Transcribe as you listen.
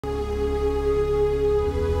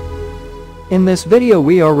In this video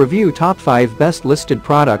we are review top 5 best listed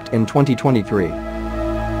product in 2023.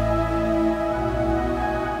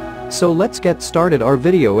 So let's get started our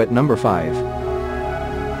video at number 5.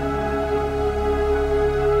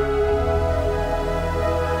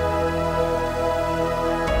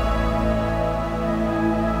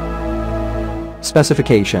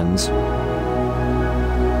 Specifications.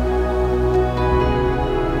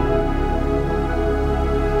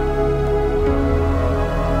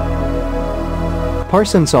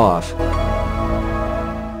 Parsons off.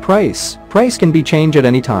 Price can be changed at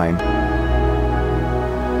any time.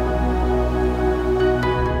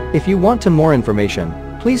 If you want more information,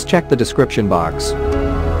 please check the description box.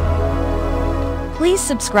 Please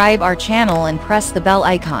subscribe our channel and press the bell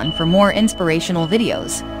icon for more inspirational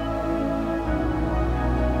videos.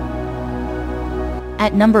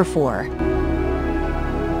 At number 4.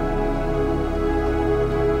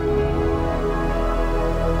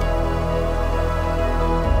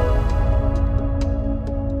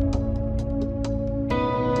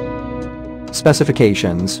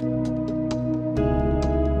 Specifications.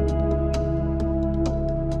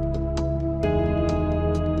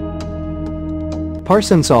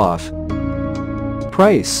 Parsons off.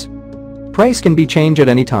 Price can be changed at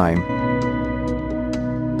any time.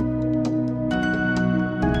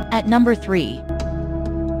 At number 3.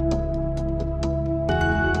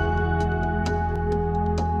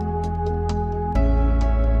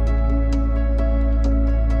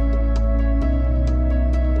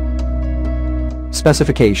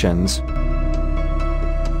 Specifications.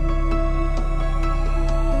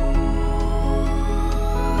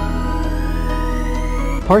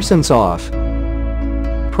 Parsons off.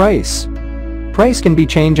 Price can be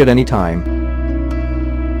changed at any time.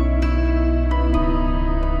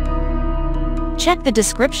 Check the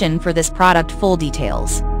description for this product full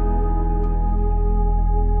details.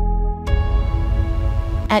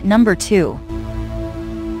 At number 2.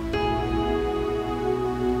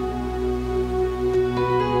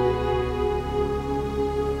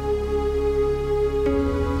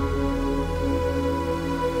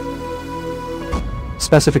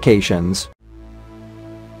 Specifications.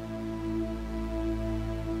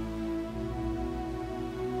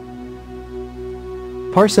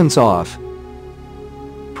 Parsons off.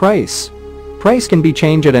 Price can be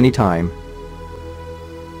changed at any time.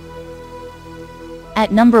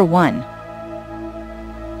 At number 1.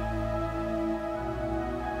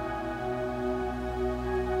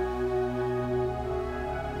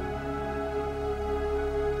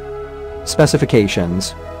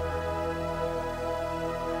 Specifications.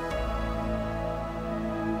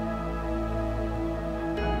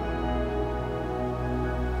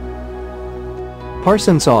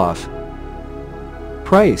 Parsons off.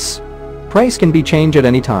 Price can be changed at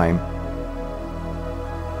any time.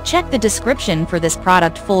 Check the description for this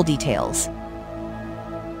product full details.